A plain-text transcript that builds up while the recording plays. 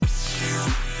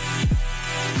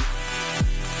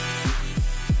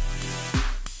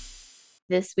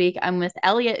This week, I'm with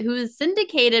Elliot, who is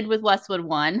syndicated with Westwood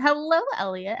One. Hello,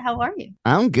 Elliot. How are you?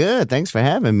 I'm good. Thanks for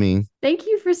having me. Thank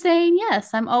you for saying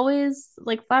yes. I'm always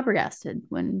like flabbergasted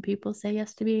when people say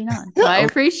yes to being on. So I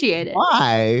appreciate it.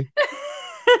 Why?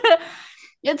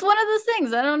 It's one of those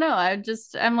things. I don't know.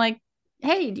 I'm like,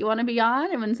 hey, do you want to be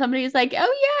on? And when somebody's like,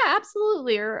 oh, yeah,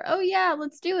 absolutely. Or, oh, yeah,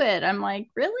 let's do it. I'm like,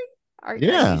 really? Are you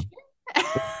Yeah. sure?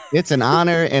 It's an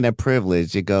honor and a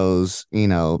privilege. It goes,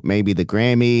 maybe the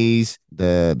Grammys,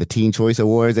 the Teen Choice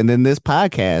Awards, and then this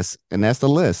podcast, and that's the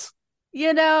list.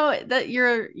 That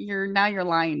you're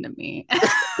lying to me.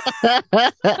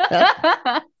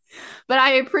 But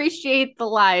I appreciate the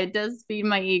lie. It does feed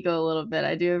my ego a little bit.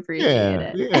 I do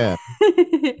appreciate Yeah, yeah.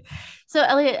 it. So,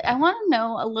 Elliot, I want to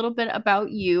know a little bit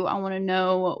about you. I want to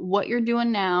know what you're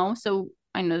doing now. So,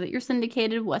 I know that you're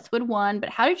syndicated Westwood One, but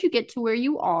how did you get to where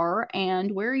you are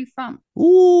and where are you from?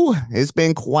 Ooh, it's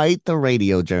been quite the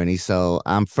radio journey. So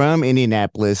I'm from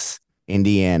Indianapolis,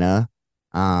 Indiana.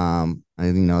 And,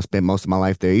 spent most of my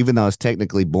life there, even though I was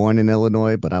technically born in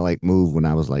Illinois, but I like moved when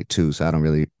I was like 2, so I don't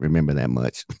really remember that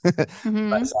much. But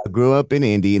Mm-hmm. so I grew up in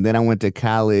Indy, and then I went to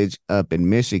college up in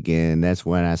Michigan. That's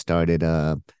when I started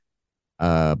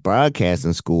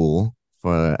broadcasting school.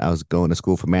 For I was going to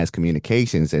school for mass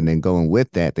communications, and then going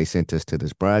with that, they sent us to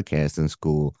this broadcasting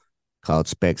school called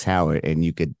Specs Howard, and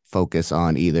you could focus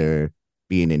on either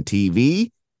being in TV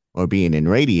or being in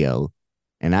radio.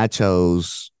 And I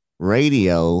chose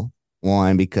radio,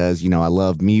 one, because I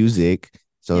love music,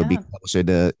 so it'd be Yeah. closer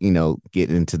to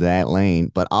get into that lane.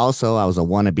 But also, I was a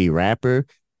wannabe rapper,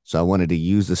 so I wanted to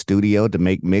use the studio to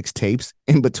make mixtapes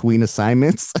in between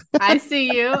assignments. I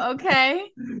see you. Okay.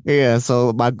 Yeah,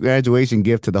 so my graduation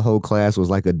gift to the whole class was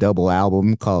like a double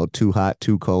album called Too Hot,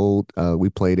 Too Cold. We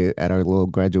played it at our little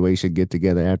graduation get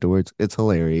together afterwards. It's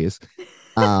hilarious.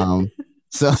 Um,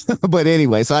 so, but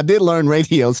anyway, so I did learn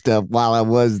radio stuff while I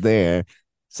was there.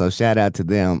 So shout out to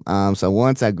them. So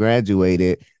once I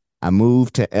graduated, I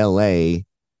moved to LA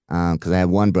because I had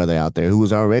one brother out there who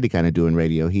was already kind of doing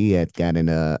radio. He had gotten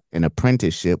an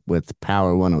apprenticeship with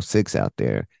Power 106 out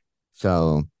there.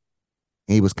 So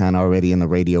he was kind of already in the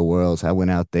radio world. So I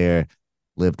went out there,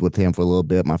 lived with him for a little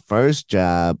bit. My first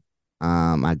job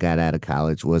I got out of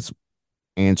college was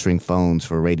answering phones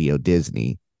for Radio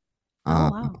Disney. Oh,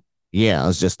 Um, wow. yeah, I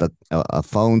was just a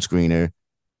phone screener Yeah.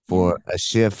 for a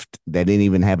shift that didn't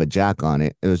even have a jock on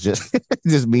it. It was just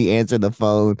just me answering the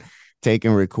phone,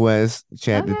 taking requests,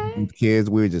 chatting Okay. with kids.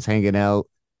 We were just hanging out,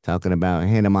 talking about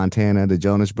Hannah Montana, the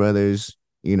Jonas Brothers,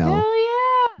 you know. Hell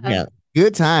yeah. Yeah.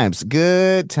 Good times.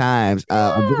 Good times.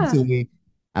 Yeah. Eventually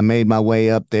I made my way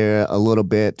up there a little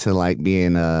bit to like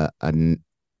being a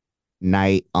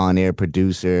night on air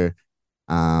producer,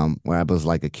 where I was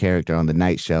like a character on the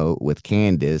night show with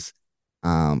Candace.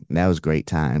 That was great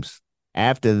times.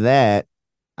 After that,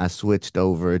 I switched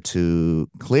over to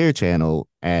Clear Channel,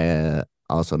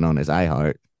 also known as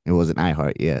iHeart. It wasn't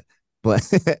iHeart yet, but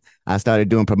I started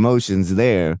doing promotions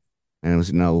there, and it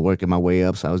was working my way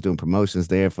up. So I was doing promotions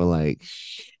there for like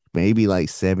maybe like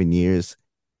 7 years,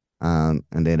 and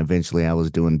then eventually I was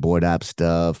doing board op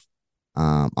stuff,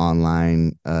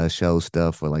 online show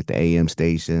stuff for like the AM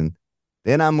station.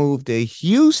 Then I moved to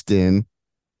Houston,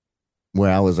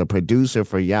 where I was a producer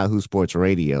for Yahoo Sports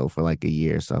Radio for like a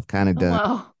year. So I've kind of Oh, done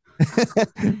wow.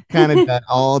 kind of done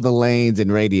all the lanes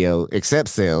in radio except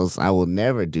sales. I will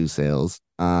never do sales.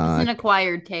 It's an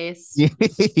acquired taste.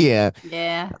 Yeah,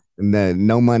 Yeah.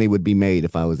 no money would be made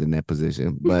if I was in that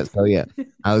position. But so yeah,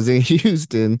 I was in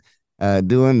Houston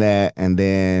doing that, and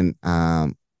then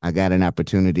I got an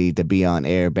opportunity to be on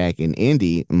air back in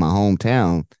Indy, in my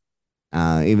hometown.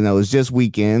 Even though it's just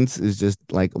weekends, it's just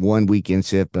like one weekend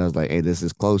shift. But I was like, hey, this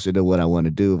is closer to what I want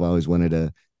to do. I've always wanted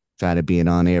to try to be an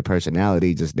on-air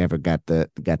personality, just never got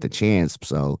the chance.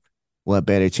 So what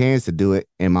better chance to do it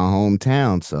in my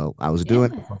hometown? So I was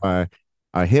doing it Yeah. for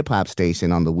our hip hop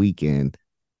station on the weekend.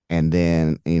 And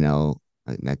then,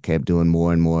 I kept doing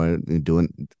more and more, doing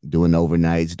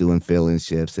overnights, doing fill-in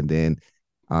shifts. And then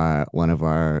our one of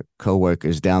our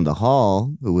coworkers down the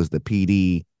hall, who was the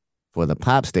PD for the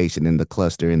pop station in the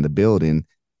cluster in the building,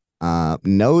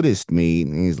 noticed me,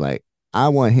 and he's like, I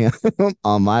want him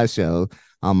on my show,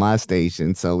 on my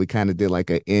station. So we kind of did like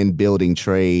an in building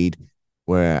trade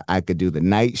where I could do the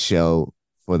night show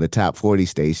for the top 40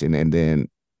 station, and then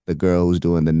the girl who's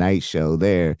doing the night show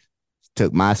there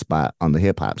took my spot on the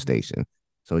hip hop station.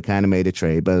 So we kind of made a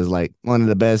trade, but it was like one of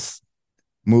the best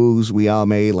moves we all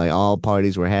made. Like all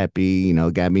parties were happy,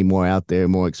 got me more out there,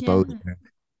 more exposure, Yeah.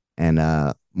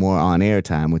 and more on air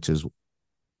time, which is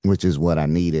what I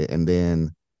needed. And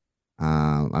then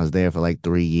I was there for like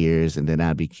 3 years, and then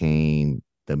I became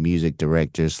the music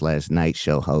director slash night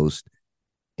show host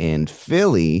in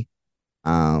Philly,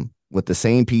 with the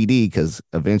same PD because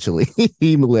eventually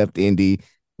he left Indy,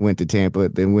 went to Tampa,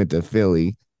 then went to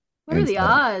Philly. What are And the so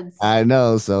odds? I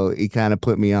know. So he kind of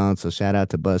put me on. So shout out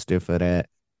to Buster for that.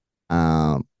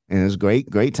 And it was great,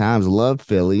 great times. Loved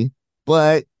Philly.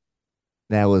 But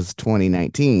that was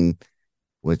 2019,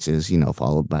 which is,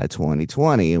 followed by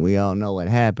 2020. And we all know what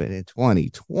happened in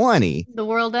 2020. The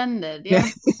world ended. Yeah.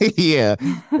 Yeah.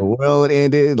 The world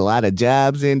ended, a lot of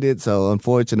jobs ended. So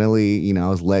unfortunately, I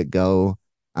was let go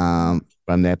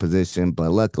from that position.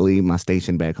 But luckily, my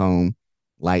station back home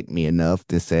liked me enough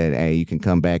to said, hey, you can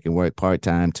come back and work part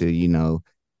time till,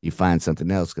 you find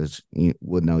something else because you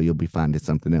would know you'll be finding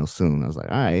something else soon. I was like,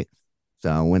 all right.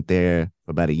 So I went there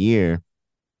for about a year.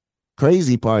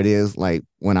 Crazy part is like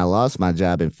when I lost my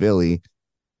job in Philly,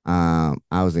 I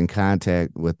was in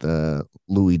contact with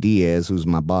Louis Diaz, who's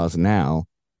my boss now.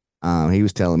 He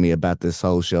was telling me about this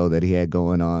whole show that he had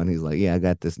going on. He's like, yeah, I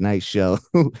got this night show.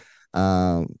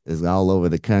 It's all over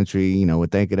the country. We're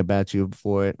thinking about you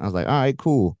for it. I was like, all right,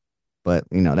 cool. But,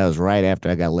 that was right after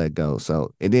I got let go.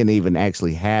 So it didn't even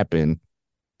actually happen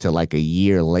till like a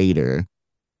year later.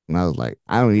 And I was like,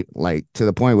 I don't like to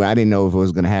the point where I didn't know if it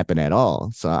was going to happen at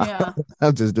all. So Yeah. I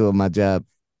was just doing my job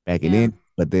back in Yeah. it.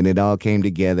 But then it all came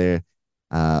together.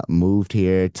 Moved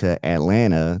here to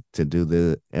Atlanta to do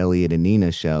the Elliot and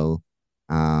Nina show.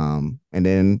 And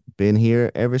then been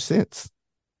here ever since.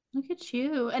 Look at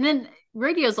you. And then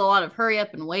radio's a lot of hurry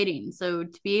up and waiting. So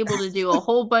to be able to do a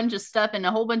whole bunch of stuff in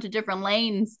a whole bunch of different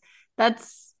lanes,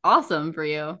 that's awesome for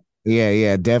you. Yeah,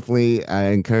 yeah, definitely.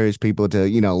 I encourage people to,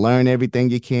 learn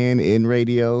everything you can in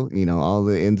radio, all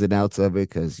the ins and outs of it,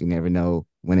 because you never know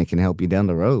when it can help you down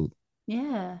the road.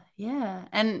 Yeah, yeah.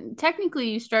 And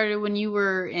technically you started when you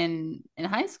were in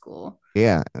high school.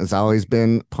 Yeah, it's always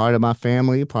been part of my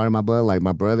family, part of my blood. Like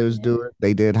my brothers do Yeah. it.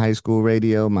 They did high school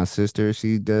radio. My sister,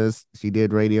 she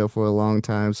did radio for a long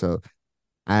time. So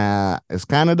it's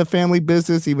kind of the family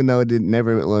business, even though it didn't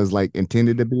never was like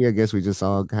intended to be. I guess we just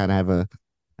all kind of have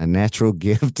a natural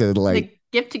gift to like,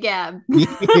 The gift to gab.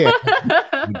 yeah,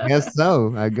 I guess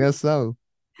so. I guess so.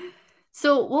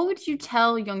 So what would you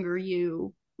tell younger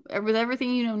you with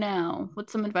everything you know now?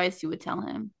 What's some advice you would tell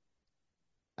him?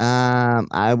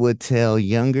 I would tell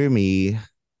younger me,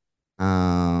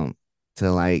 um,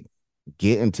 to like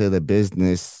get into the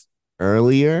business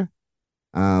earlier,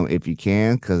 if you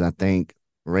can, because I think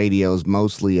radio is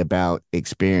mostly about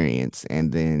experience,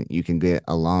 and then you can get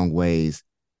a long ways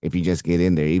if you just get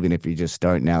in there, even if you're just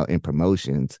starting out in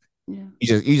promotions. Yeah.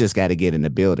 You just got to get in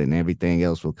the building. Everything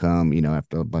else will come,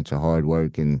 after a bunch of hard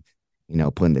work and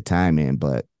putting the time in.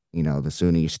 But the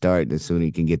sooner you start, the sooner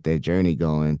you can get that journey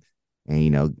going,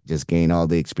 and just gain all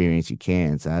the experience you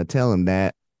can. So I tell him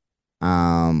that.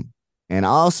 Um, and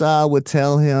also I would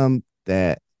tell him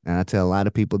that, and I tell a lot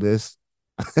of people this,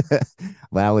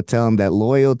 but I would tell him that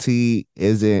loyalty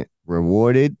isn't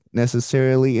rewarded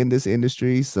necessarily in this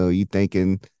industry. So you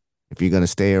thinking if you're gonna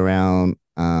stay around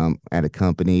at a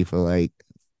company for like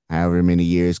however many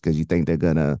years because you think they're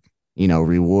gonna,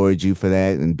 reward you for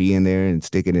that and being there and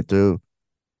sticking it through,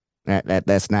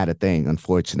 that's not a thing,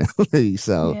 unfortunately.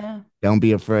 So Yeah. don't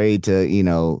be afraid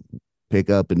to, pick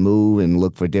up and move and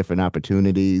look for different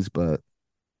opportunities, but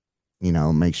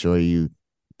make sure you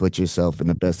put yourself in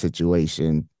the best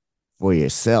situation for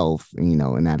yourself, and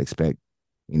not expect,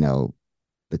 you know,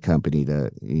 the company to,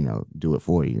 do it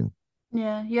for you.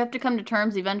 Yeah. You have to come to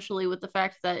terms eventually with the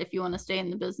fact that if you want to stay in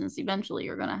the business, eventually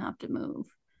you're going to have to move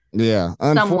Yeah,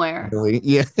 somewhere. unfortunately.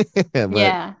 Yeah, but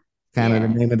Yeah. kind of the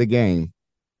Yeah. name of the game.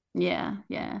 Yeah.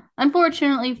 Yeah.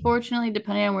 Unfortunately, fortunately,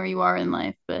 depending on where you are in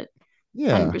life, but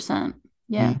Yeah. 100%.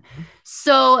 Yeah. Mm.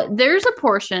 So there's a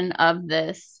portion of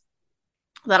this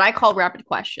that I call rapid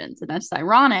questions, and that's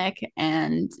ironic.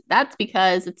 And that's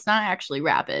because it's not actually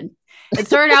rapid. It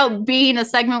started out being a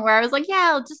segment where I was like,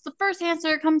 yeah, just the first answer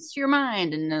that comes to your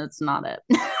mind. And it's not it.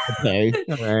 Okay.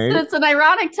 All So right. it's an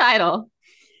ironic title.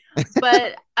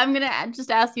 But I'm going to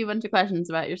just ask you a bunch of questions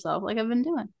about yourself, like I've been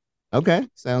doing. Okay.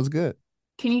 Sounds good.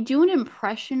 Can you do an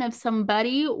impression of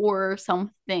somebody or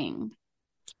something?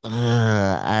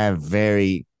 I have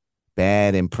very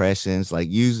bad impressions. Like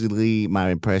usually my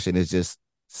impression is just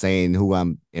saying who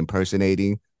I'm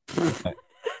impersonating.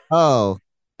 Oh,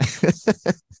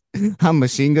 I'm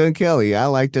Machine Gun Kelly. I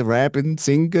like to rap and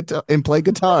sing guitar and play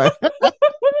guitar.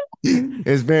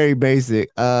 It's very basic.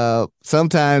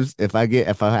 Sometimes if I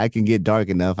can get dark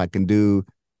enough, I can do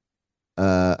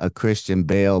a Christian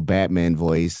Bale Batman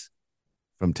voice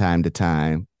from time to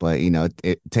time. But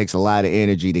it takes a lot of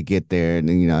energy to get there, and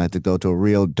then I have to go to a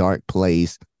real dark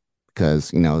place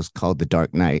because it's called the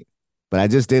Dark Knight. But I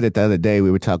just did it the other day.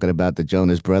 We were talking about the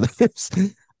Jonas Brothers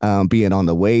being on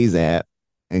the Waze app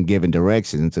and giving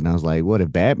directions, and I was like, what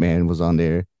if Batman was on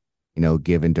there,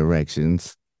 giving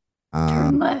directions? Turn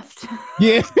Um, left.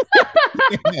 yeah,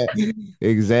 yeah,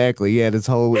 exactly. Yeah, this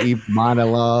whole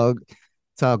monologue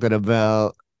talking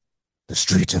about the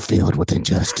streets are filled with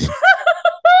injustice,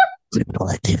 criminal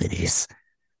activities.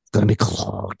 It's going to be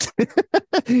clogged.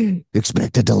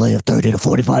 Expect a delay of 30 to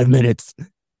 45 minutes.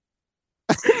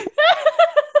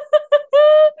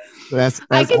 I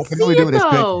I can can see only do it it as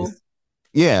though. quickness.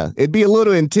 Yeah, it'd be a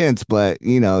little intense, but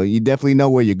you definitely know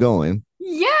where you're going.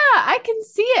 Yeah, I can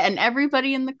see it. And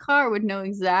everybody in the car would know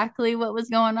exactly what was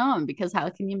going on because how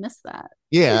can you miss that?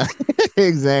 Yeah,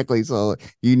 exactly. So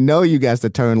you got to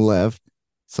turn left,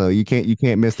 so you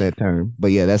can't miss that turn.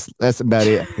 But yeah, that's about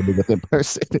it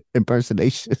with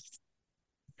impersonations.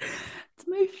 It's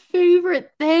my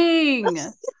favorite thing.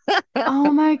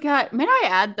 Oh my God. May I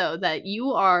add though that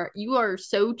you are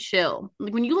so chill.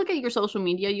 Like when you look at your social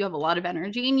media, you have a lot of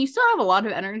energy and you still have a lot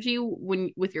of energy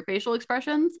when with your facial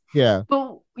expressions. Yeah,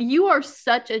 But you are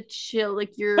such a chill,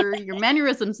 like your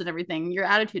mannerisms and everything, your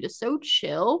attitude is so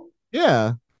chill.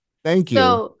 yeah. Thank you.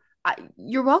 So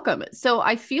you're welcome. So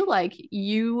I feel like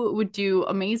you would do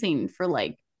amazing for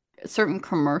like certain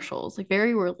commercials, like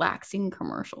very relaxing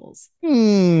commercials.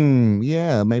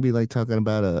 Yeah, maybe like talking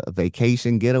about a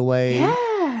vacation getaway,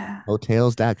 Yeah.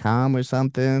 hotels.com or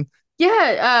something.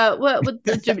 Yeah, what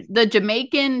the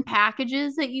Jamaican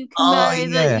packages that you can Oh buy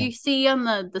that yeah. you see on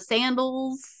the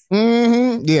sandals?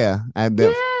 Yeah,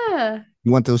 Yeah.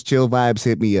 you want those chill vibes,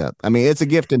 hit me up. I mean, it's a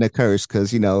gift and a curse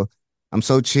because, I'm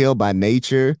so chill by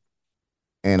nature.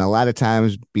 And a lot of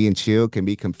times being chill can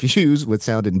be confused with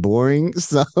sounding boring.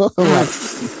 So, like,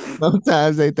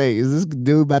 sometimes they think, is this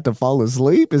dude about to fall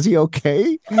asleep? Is he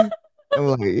okay? I'm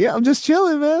like, yeah, I'm just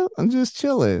chilling, man. I'm just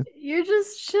chilling. You're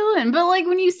just chilling. But like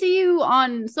when you see you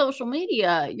on social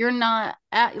media, you're not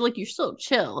like you're still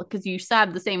chill because you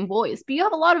have the same voice, but you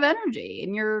have a lot of energy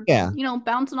and you're, Yeah.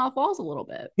 bouncing off walls a little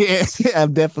bit. Yeah.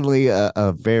 I'm definitely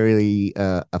a very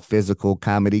a physical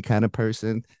comedy kind of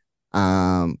person.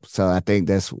 So I think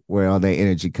that's where all that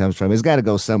energy comes from. It's got to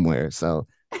go somewhere. So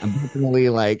I'm definitely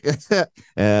like,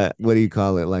 what do you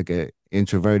call it? Like a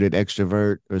introverted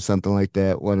extrovert or something like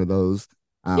that. One of those.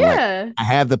 Like Yeah. I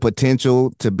have the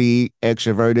potential to be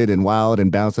extroverted and wild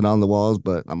and bouncing on the walls,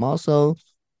 but I'm also,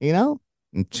 you know,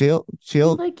 chill, You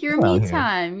chill, like your chill out me here.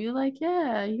 time. You like,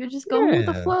 yeah, you're just going with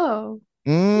the Yeah. flow.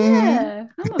 Hmm. Yeah,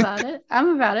 I'm about it. I'm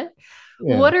about it.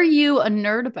 Yeah. What are you a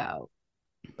nerd about?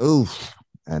 Oof,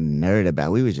 a nerd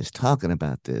about. We were just talking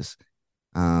about this.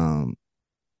 Um,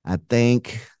 I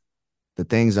think the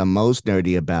things I'm most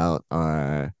nerdy about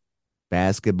are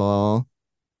basketball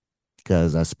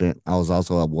because I was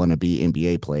also a wannabe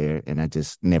NBA player and I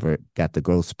just never got the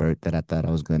growth spurt that I thought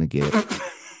I was gonna get.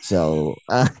 So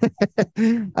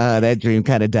that dream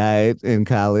kind of died in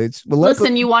college. But luckily,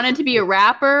 Listen, you wanted to be a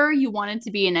rapper, you wanted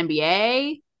to be an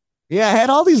NBA. yeah, I had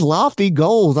all these lofty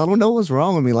goals. I don't know what's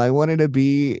wrong with me. Like wanted to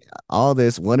be all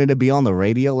this, wanted to be on the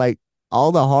radio, like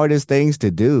all the hardest things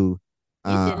to do.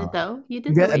 You did Uh, it though. You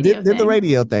did the yeah, I radio did the thing.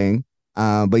 radio thing.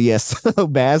 But yes, so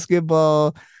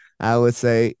basketball, I would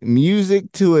say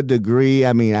music to a degree.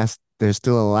 I mean, there's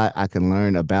still a lot I can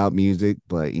learn about music,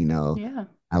 but Yeah.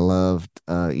 I loved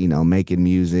making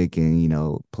music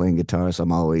and playing guitar. So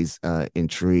I'm always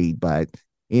intrigued by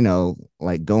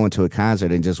like going to a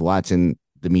concert and just watching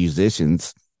the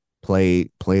musicians play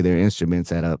their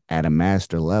instruments at a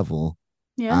master level.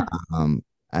 Yeah. Um,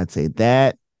 I'd say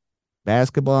that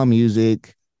basketball,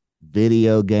 music,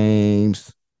 video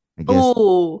games, I guess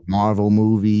Oh, Marvel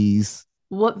movies.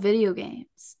 what video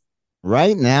games?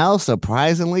 Right now,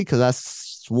 surprisingly, because I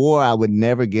swore I would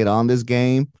never get on this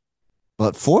game,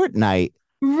 but Fortnite.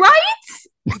 Right?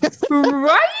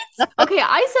 Right? Okay,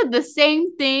 I said the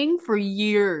same thing for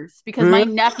years because my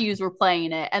nephews were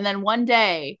playing it. And then one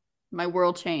day, my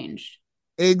world changed.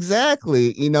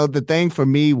 Exactly. The thing for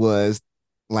me was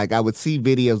like I would see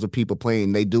videos of people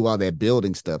playing, they do all that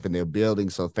building stuff and they're building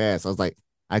so fast. I was like,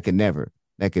 I could never.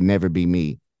 That could never be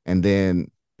me. And then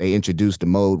they introduced the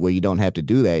mode where you don't have to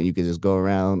do that. You can just go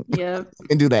around Yep.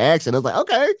 and do the action. I was like,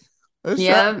 okay, let's try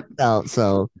Yep. it out.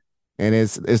 So, and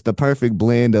it's the perfect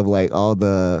blend of like all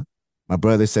the my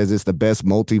brother says it's the best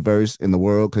multiverse in the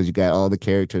world because you got all the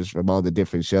characters from all the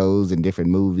different shows and different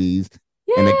movies,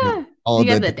 and they got Yeah. all You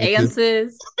the have the dances,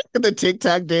 dances. the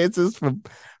TikTok dances from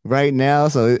right now.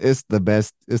 So it's the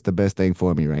best. It's the best thing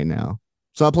for me right now.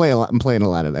 So I play a lot. I'm playing a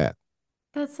lot of that.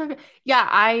 That's so good. Yeah,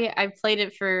 I played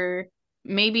it for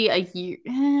maybe a year,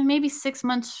 maybe 6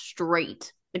 months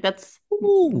straight. Like that's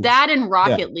Ooh. that in Yeah.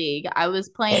 Rocket League. I was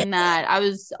playing that. I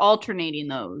was alternating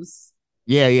those.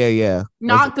 Yeah, yeah, yeah. That's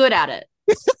Not good at it.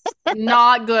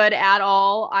 Not good at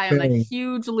all. I am a yeah.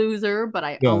 huge loser, but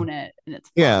I Yeah. own it and it's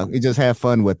Yeah. fun. You just have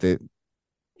fun with it.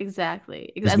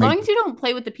 Exactly. Just As make long as you don't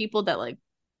play with the people that like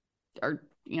are,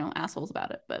 assholes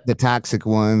about it. But the toxic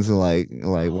ones like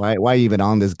why are you even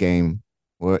on this game?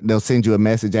 Or they'll send you a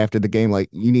message after the game like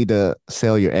you need to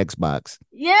sell your Xbox.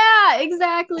 yeah,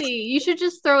 exactly. You should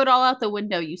just throw it all out the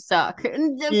window. You suck.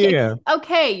 Okay, Yeah.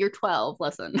 okay, you're 12.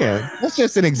 Listen. Yeah. That's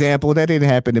just an example. That didn't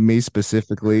happen to me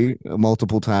specifically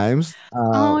multiple times.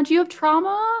 Oh, do you have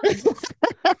trauma?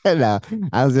 No,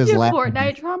 I was Do just you have laughing.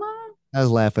 Fortnite trauma? I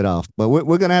was laughing off. But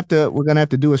we're gonna have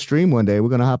to do a stream one day. We're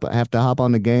gonna have to hop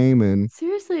on the game and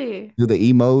Seriously. do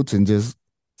the emotes and just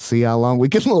see how long we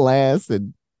can last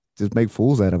and just make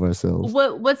fools out of ourselves.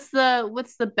 What's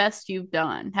the best you've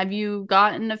done? Have you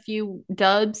gotten a few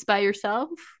dubs by yourself?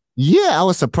 Yeah, I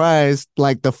was surprised.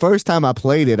 Like the first time I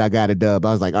played it, I got a dub.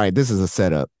 I was like, all right, this is a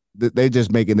setup. They're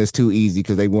just making this too easy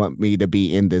because they want me to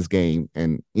be in this game.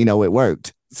 And, it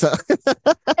worked. So,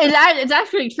 It's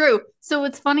actually true. So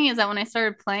what's funny is that when I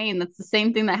started playing, that's the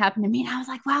same thing that happened to me. And I was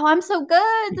like, wow, I'm so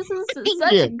good. This is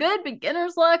such yeah. a good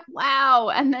beginner's luck. Wow.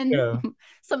 And then Yeah.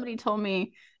 somebody told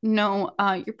me, no,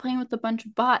 you're playing with a bunch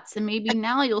of bots, and maybe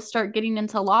now you'll start getting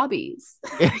into lobbies.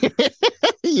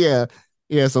 yeah.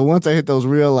 Yeah. So once I hit those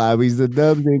real lobbies, the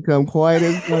dubs didn't come quite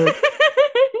as much.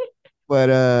 But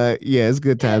yeah, it's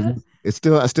good times.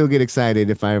 Yeah. I still get excited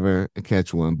if I ever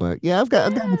catch one. But yeah, I've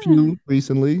gotten a Yeah. few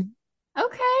recently.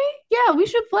 Okay. Yeah, we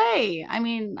should play. I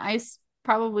mean,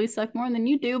 probably suck more than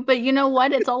you do, but you know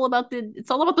what? It's all about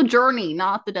the journey,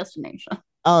 not the destination.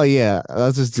 Oh yeah,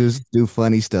 let's just do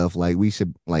funny stuff. Like we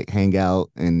should like hang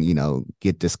out and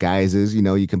get disguises.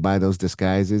 You can buy those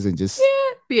disguises and just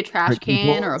Yeah, be a trash trick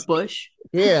can people. or a bush.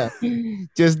 Yeah,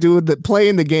 just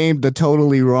playing the game the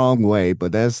totally wrong way.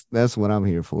 But that's what I'm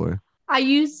here for. I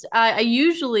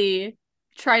usually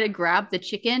try to grab the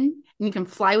chicken and you can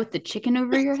fly with the chicken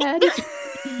over your head.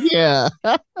 Yeah,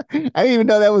 I didn't even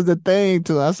know that was the thing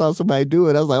till I saw somebody do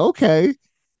it. I was like, okay,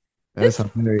 that's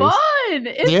It's hilarious. fun.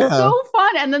 It's Yeah. so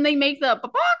fun. And then they make the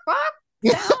bok bok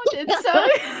sound. It's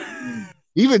so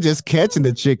Even just catching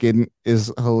the chicken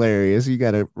is hilarious. You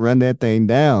got to run that thing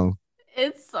down.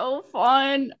 it's so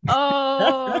fun.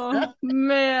 Oh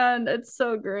man, it's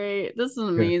so great. This is Yeah.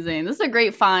 amazing. This is a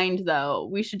great find though.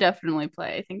 We should definitely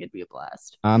play. I think it'd be a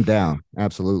blast. I'm down.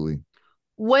 Absolutely.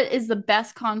 What is the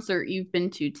best concert you've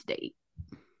been to date?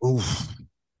 Oof.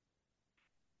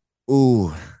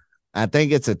 Ooh. I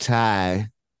think it's a tie.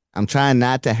 I'm trying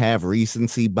not to have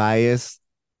recency bias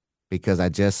because I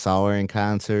just saw her in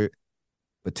concert.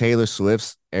 But Taylor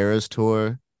Swift's Eras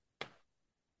Tour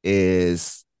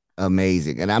is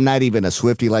amazing. And I'm not even a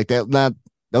Swifty like that. Not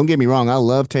don't get me wrong, I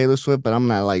love Taylor Swift, but I'm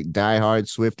not like diehard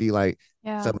Swifty like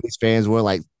Yeah. some of these fans were.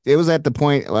 Like it was at the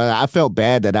point where I felt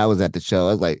bad that I was at the show.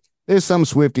 I was like, there's some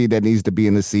Swifty that needs to be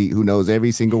in the seat who knows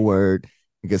every single word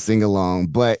and can sing along.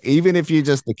 But even if you're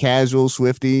just a casual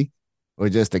Swifty or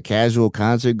just a casual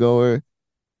concert goer,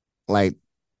 like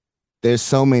there's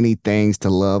so many things to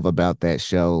love about that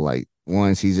show. Like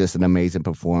one, she's just an amazing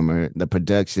performer. The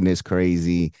production is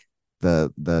crazy.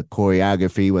 The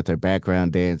choreography with her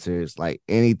background dancers, like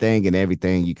anything and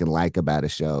everything you can like about a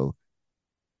show,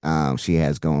 she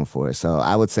has going for it. So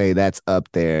I would say that's up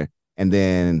there. And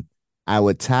then I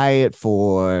would tie it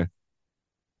for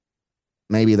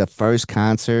maybe the first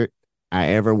concert I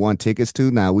ever won tickets to.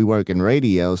 Now we work in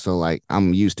radio, so like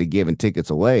I'm used to giving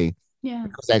tickets away. Yeah.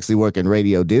 I was actually working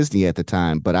Radio Disney at the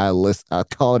time, but I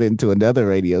called into another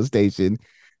radio station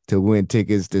to win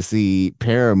tickets to see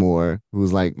Paramore,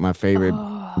 who's like my favorite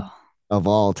Oh, of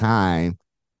all time.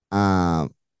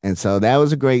 Um, and so that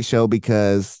was a great show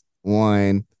because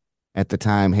one, at the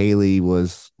time, Haley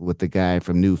was with the guy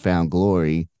from Newfound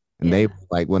Glory, and they yeah. were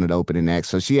like one of the opening acts.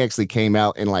 So she actually came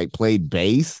out and like played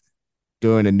bass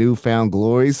during a Newfound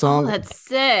Glory Oh, song. that's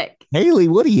sick. Haley,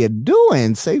 what are you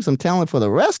doing? Save some talent for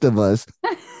the rest of us.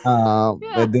 Yeah.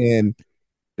 But then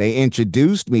they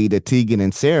introduced me to Tegan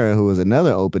and Sarah, who was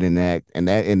another opening act, and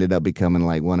that ended up becoming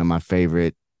like one of my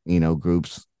favorite,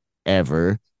 groups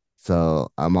ever. So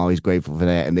I'm always grateful for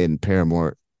that. And then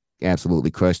Paramore absolutely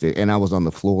crushed it, and I was on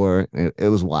the floor. It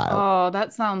was wild. Oh,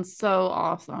 that sounds so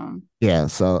awesome. Yeah.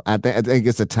 So I think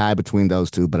it's a tie between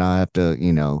those two, but I'll have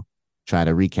to, try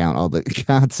to recount all the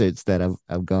concerts that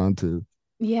I've gone to.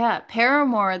 Yeah,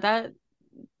 Paramore, that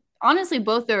honestly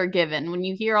both are a given. When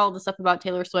you hear all the stuff about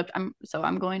Taylor Swift, I'm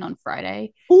going on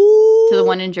Friday to the Ooh.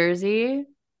 one in Jersey.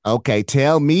 Okay,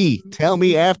 tell me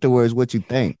afterwards what you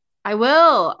think. I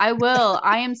will. I will.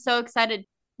 I am so excited.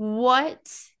 what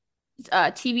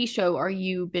TV show are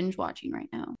you binge watching right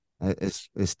now?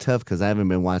 It's tough because I haven't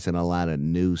been watching a lot of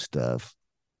new stuff.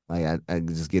 Like I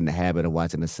just get in the habit of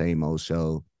watching the same old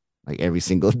show like every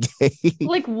single day.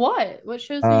 Like what? What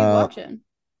shows are you uh, watching?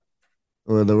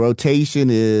 well, the rotation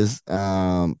is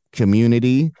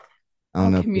Community. I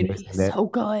don't Oh, know if you've Community seen is that. so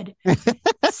good.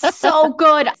 So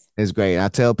good. It's great. I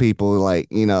tell people like,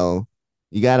 you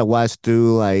got to watch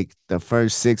through like the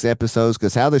first 6 episodes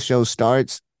because how the show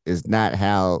starts is not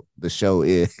how the show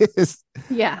is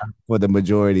Yeah. for the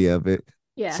majority of it.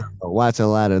 So Yeah. watch a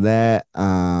lot of that.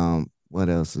 What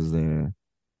else is there?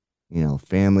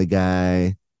 Family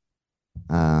Guy,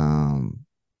 um,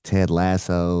 Ted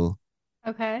Lasso.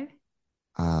 Okay.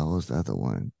 What was the other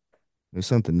one? There's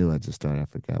something new I just started. I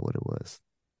forgot what it was.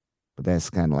 But that's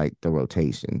kind of like the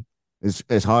rotation.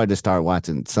 It's hard to start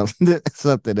watching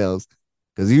something else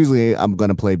because usually I'm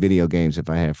gonna play video games if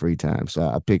I have free time. So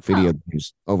I pick video Oh,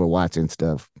 games over watching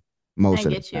stuff I most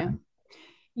of the get you. time.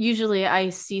 Usually I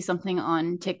see something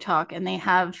on TikTok and they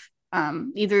have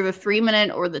either the 3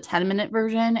 minute or the 10 minute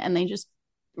version and they just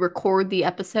record the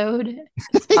episode.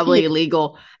 It's yeah, probably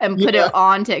illegal and put yeah, it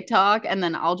on TikTok and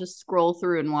then I'll just scroll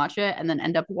through and watch it and then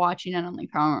end up watching it on like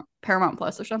Paramount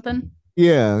Plus or something.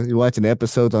 yeah. You're watching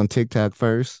episodes on TikTok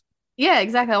first. Yeah,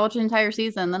 exactly. I watch an entire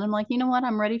season. Then I'm like, you know what?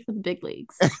 I'm ready for the big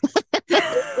leagues.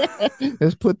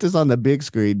 Let's put this on the big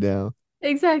screen now.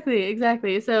 Exactly,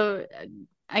 exactly. So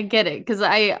I get it because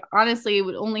I honestly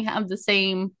would only have the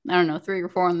same, I don't know, three or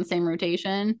four on the same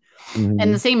rotation,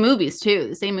 and the Hmm. same movies too.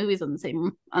 The same movies on the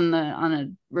same on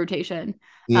a rotation.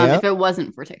 Yeah, If it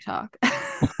wasn't for TikTok,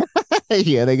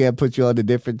 yeah. They gotta put you on the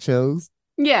different shows.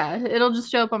 yeah, it'll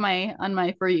just show up on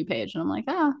my For You page, and I'm like,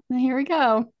 ah, here we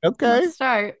go. Let's Okay.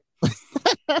 start.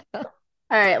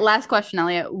 All right, last question,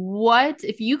 Elliot. What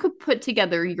if you could put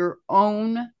together your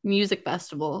own music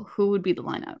festival? Who would be the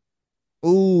lineup?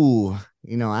 Ooh,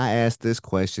 I asked this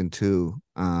question too.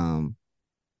 And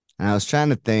I was trying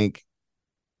to think.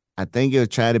 I think it'll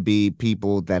try to be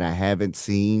people that I haven't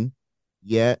seen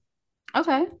yet.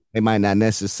 Okay. They might not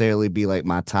necessarily be like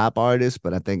my top artists,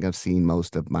 but I think I've seen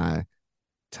most of my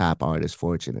top artists,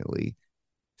 fortunately.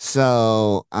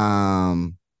 So,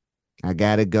 I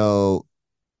gotta go.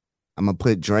 I'm gonna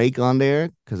put Drake on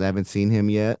there because I haven't seen him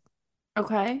yet,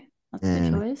 Okay. That's a good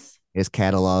and choice. his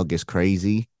catalog is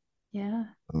crazy. Yeah.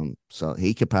 So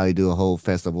he could probably do a whole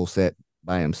festival set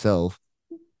by himself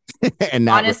and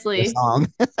not release a Honestly, song.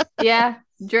 yeah.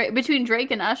 Between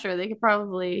Drake and Usher, they could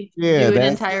probably Yeah, do an that's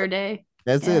entire day.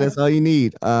 that's it. Yeah. That's all you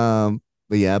need.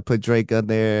 But yeah, I put Drake on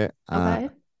there. Okay.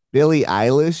 Billie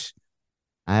Eilish.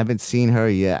 I haven't seen her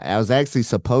yet. I was actually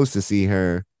supposed to see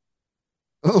her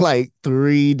like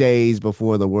 3 days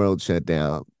before the world shut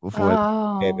down. Before the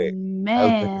Oh pandemic. I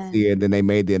was going to see her, man. and then they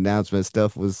made the announcement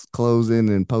stuff was closing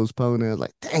and postponing. I was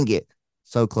like, dang it,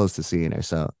 so close to seeing her.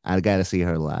 So I got to see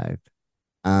her live.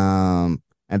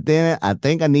 And then I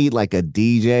think I need like a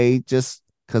DJ just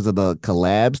because of the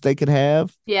collabs they could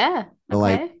have. Yeah. So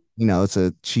like, Okay. it's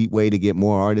a cheap way to get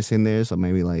more artists in there. So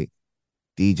maybe like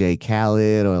DJ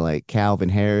Khaled or like Calvin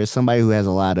Harris, somebody who has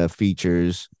a lot of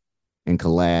features and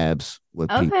collabs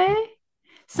with people. Okay.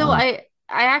 So Um, I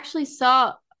actually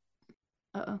saw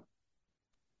uh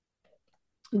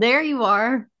there you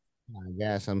are. I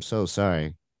guess I'm so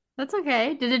sorry. That's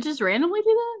okay. Did it just randomly do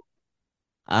that?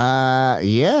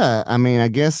 Yeah. I mean, I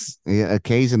guess yeah,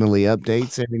 occasionally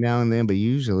updates every now and then, but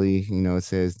usually, it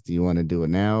says, do you want to do it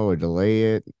now or delay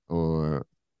it or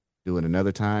do it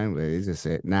another time? But it just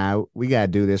said, nah, we gotta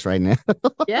do this right now.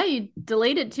 Yeah, you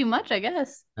delayed it too much, I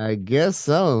guess. I guess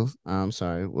so. I'm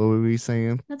sorry. What were we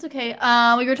saying? That's okay.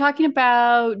 We were talking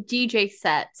about DJ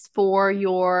sets for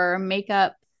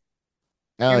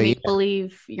Oh yeah.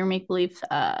 your make believe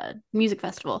music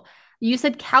festival. You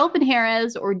said Calvin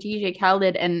Harris or DJ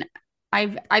Khaled, and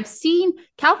I've seen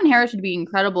Calvin Harris would be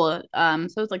incredible.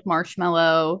 So it's like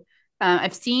Marshmello.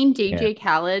 I've seen Yeah. DJ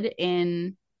Khaled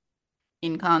in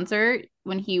concert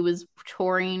when he was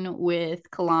touring with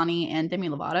Kalani and Demi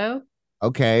Lovato.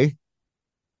 Okay.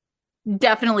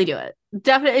 Definitely do it.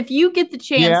 Definitely, if you get the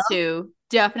Yeah. chance to,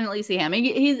 definitely see him.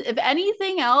 He's, if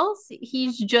anything else,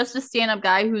 he's just a stand-up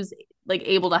guy who's like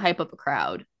able to hype up a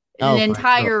crowd, an Oh, for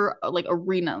sure. entire like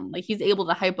arena. Like he's able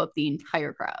to hype up the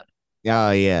entire crowd.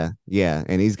 Oh yeah, yeah,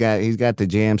 and he's got the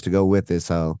jams to go with it.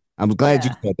 So I'm glad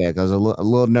you Yeah, said that because I was a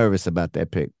little nervous about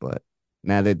that pick, but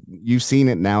now that you've seen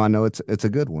it, now I know it's a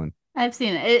good one. I've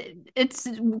seen it. It's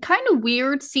kind of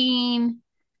weird seeing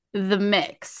the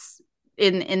mix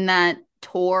in that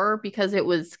tour because it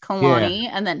was Yeah, Kalani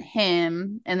and then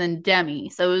him and then Demi.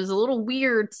 So it was a little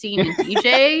weird seeing a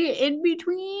DJ in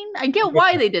between. I get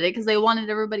why they did it because they wanted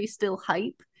everybody still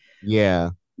hype.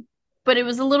 Yeah. But it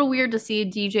was a little weird to see a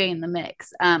DJ in the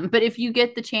mix. But if you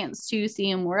get the chance to see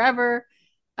him wherever,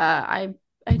 I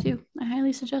do. I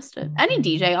highly suggest it. Any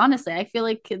DJ, honestly, I feel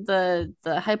like the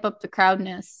hype up the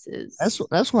crowdness is.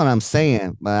 That's what I'm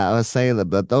saying. But I was saying that,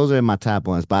 but those are my top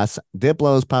ones. But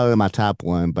Diplo is probably my top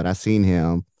one. But I seen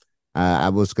him. I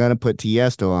was gonna put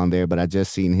Tiesto on there, but I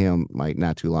just seen him like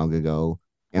not too long ago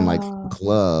in like Oh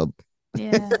club.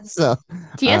 yeah, So uh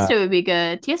Tiesto would be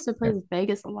good. Tiesto plays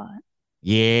Vegas a lot.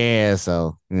 yeah,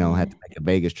 so had Yeah, to make a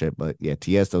Vegas trip. But yeah,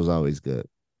 Tiesto's always good.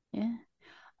 yeah.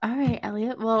 All right,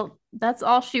 Elliot. Well, that's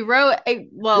all she wrote. Yeah,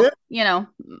 Well,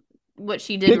 what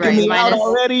she did kicking right, me out minus.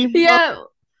 already. Oh, Yeah.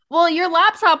 Well, your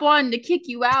laptop wanted to kick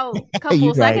you out a couple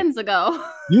you of right. seconds ago.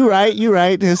 You right. You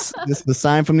right. This is the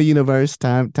sign from the universe.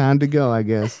 Time to go, I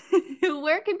guess.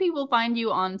 Where can people find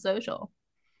you on social?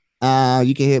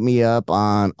 You can hit me up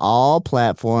on all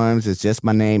platforms. It's just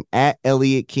my name at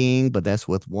Elliot King, but that's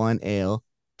with one L,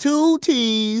 two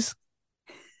T's.